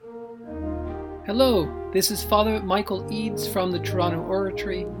Hello, this is Father Michael Eads from the Toronto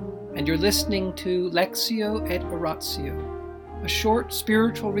Oratory, and you're listening to Lectio et Oratio, a short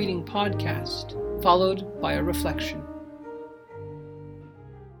spiritual reading podcast followed by a reflection.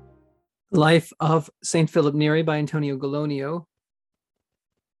 Life of St. Philip Neri by Antonio Gallonio,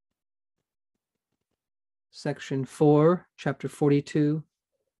 Section 4, Chapter 42.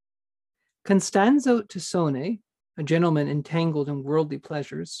 Constanzo Tassone, a gentleman entangled in worldly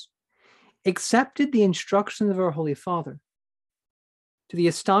pleasures, accepted the instructions of our Holy Father, to the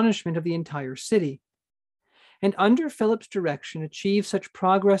astonishment of the entire city, and under Philip's direction achieved such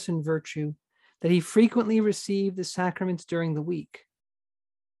progress in virtue that he frequently received the sacraments during the week.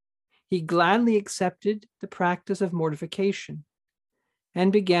 He gladly accepted the practice of mortification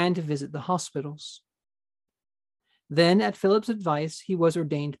and began to visit the hospitals. Then, at Philip's advice, he was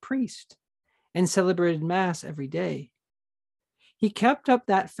ordained priest and celebrated Mass every day. He kept up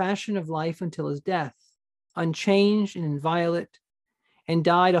that fashion of life until his death, unchanged and inviolate, and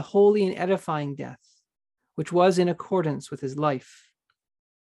died a holy and edifying death, which was in accordance with his life.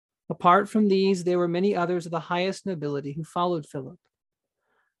 Apart from these, there were many others of the highest nobility who followed Philip,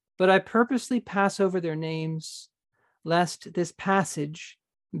 but I purposely pass over their names, lest this passage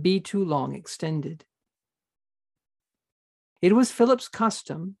be too long extended. It was Philip's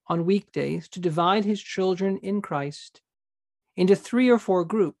custom on weekdays to divide his children in Christ into 3 or 4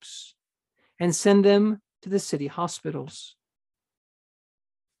 groups and send them to the city hospitals.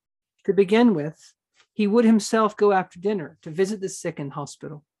 To begin with, he would himself go after dinner to visit the sick in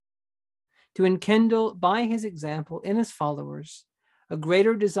hospital, to enkindle by his example in his followers a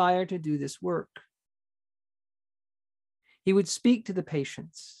greater desire to do this work. He would speak to the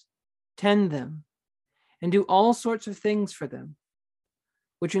patients, tend them, and do all sorts of things for them,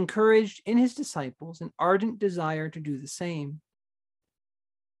 which encouraged in his disciples an ardent desire to do the same.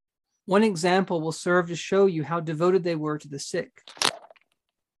 One example will serve to show you how devoted they were to the sick.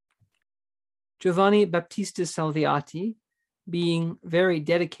 Giovanni Battista Salviati, being very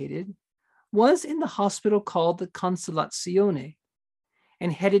dedicated, was in the hospital called the Consolazione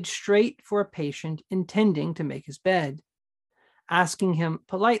and headed straight for a patient intending to make his bed, asking him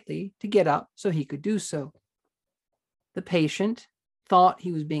politely to get up so he could do so. The patient thought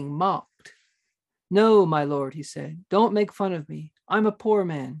he was being mocked. "No, my lord," he said, "don't make fun of me. I'm a poor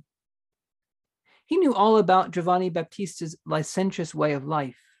man." He knew all about Giovanni Baptista's licentious way of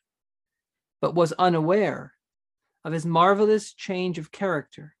life, but was unaware of his marvelous change of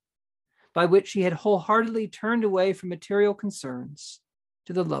character, by which he had wholeheartedly turned away from material concerns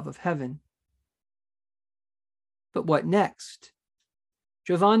to the love of heaven. But what next?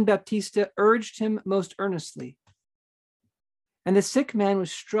 Giovanni Baptista urged him most earnestly, and the sick man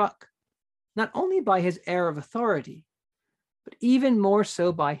was struck not only by his air of authority, but even more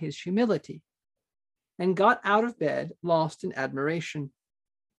so by his humility, and got out of bed lost in admiration.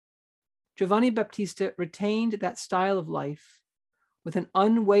 Giovanni Baptista retained that style of life with an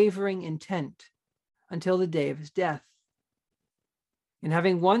unwavering intent until the day of his death. And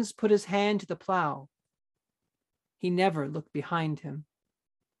having once put his hand to the plow, he never looked behind him.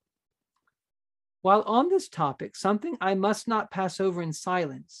 While on this topic, something I must not pass over in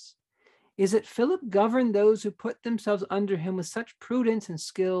silence is that Philip governed those who put themselves under him with such prudence and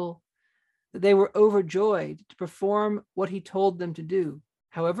skill that they were overjoyed to perform what he told them to do,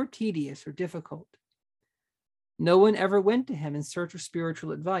 however tedious or difficult. No one ever went to him in search of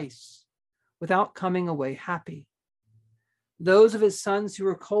spiritual advice without coming away happy. Those of his sons who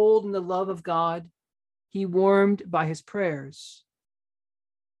were cold in the love of God, he warmed by his prayers,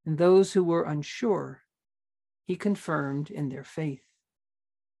 and those who were unsure, he confirmed in their faith.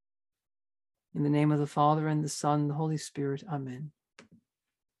 In the name of the Father, and the Son, and the Holy Spirit, amen.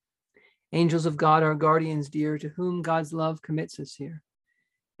 Angels of God, our guardians dear, to whom God's love commits us here,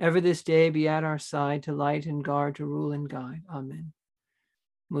 ever this day be at our side to light and guard, to rule and guide. Amen.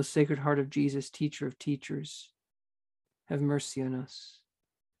 Most Sacred Heart of Jesus, teacher of teachers, have mercy on us.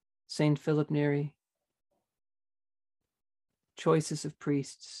 Saint Philip Neri, choicest of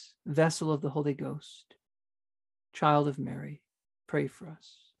priests, vessel of the Holy Ghost, child of Mary, pray for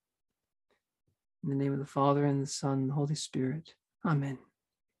us. In the name of the Father, and the Son, and the Holy Spirit. Amen.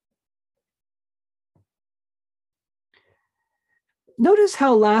 Notice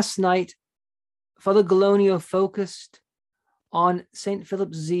how last night Father Gallonio focused on St.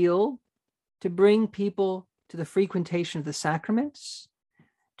 Philip's zeal to bring people to the frequentation of the sacraments,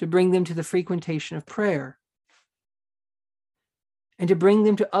 to bring them to the frequentation of prayer, and to bring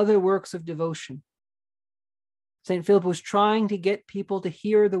them to other works of devotion. St. Philip was trying to get people to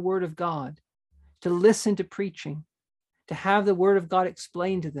hear the word of God, to listen to preaching, to have the word of God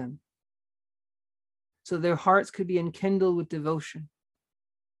explained to them. so their hearts could be enkindled with devotion.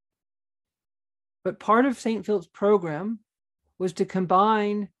 But part of St. Philip's program was to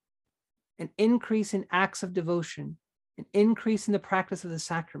combine an increase in acts of devotion, an increase in the practice of the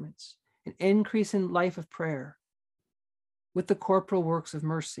sacraments, an increase in life of prayer with the corporal works of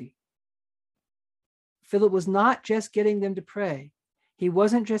mercy. Philip was not just getting them to pray. He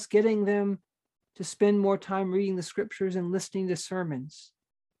wasn't just getting them to spend more time reading the scriptures and listening to sermons.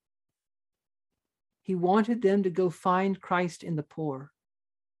 He wanted them to go find Christ in the poor.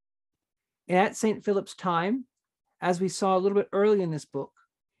 And at St. Philip's time, as we saw a little bit earlier in this book,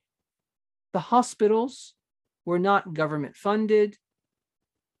 the hospitals were not government funded.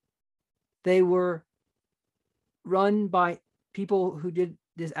 They were run by people who did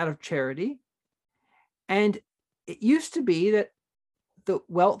this out of charity. And it used to be that the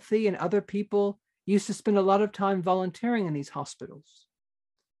wealthy and other people used to spend a lot of time volunteering in these hospitals.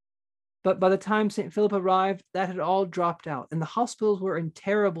 But by the time St. Philip arrived, that had all dropped out, and the hospitals were in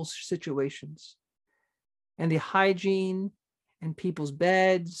terrible situations. And the hygiene and people's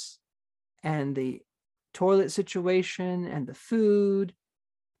beds and the toilet situation and the food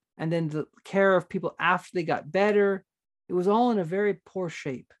and then the care of people after they got better, it was all in a very poor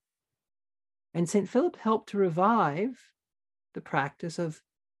shape. And St. Philip helped to revive the practice of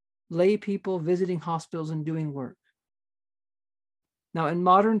lay people visiting hospitals and doing work. Now, in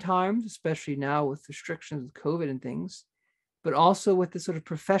modern times, especially now with restrictions with COVID and things, but also with the sort of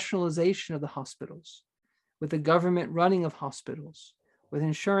professionalization of the hospitals, with the government running of hospitals, with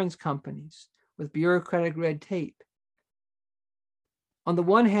insurance companies, with bureaucratic red tape. On the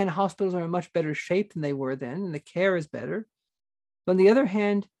one hand, hospitals are in much better shape than they were then, and the care is better. But on the other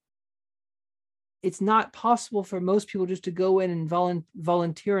hand, it's not possible for most people just to go in and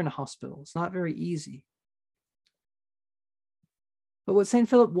volunteer in a hospital. It's not very easy. But what St.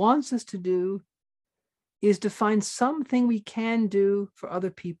 Philip wants us to do is to find something we can do for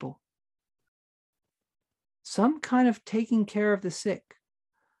other people. Some kind of taking care of the sick,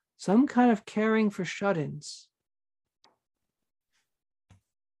 some kind of caring for shut-ins.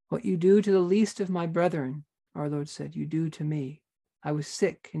 What you do to the least of my brethren, our Lord said, you do to me. I was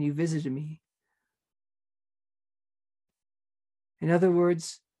sick and you visited me. In other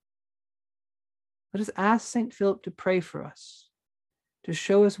words, let us ask St. Philip to pray for us, to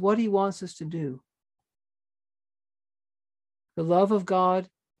show us what he wants us to do. The love of God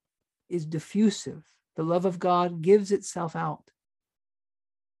is diffusive. The love of God gives itself out.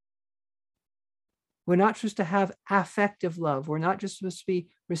 We're not supposed to have affective love. We're not just supposed to be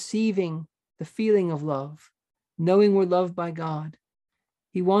receiving the feeling of love, knowing we're loved by God.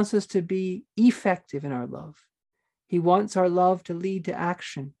 He wants us to be effective in our love. He wants our love to lead to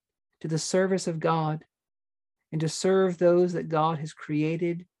action, to the service of God, and to serve those that God has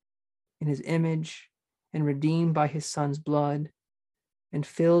created in his image and redeemed by his Son's blood and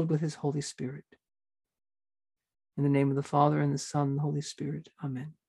filled with his Holy Spirit. In the name of the Father, and the Son, and the Holy Spirit. Amen.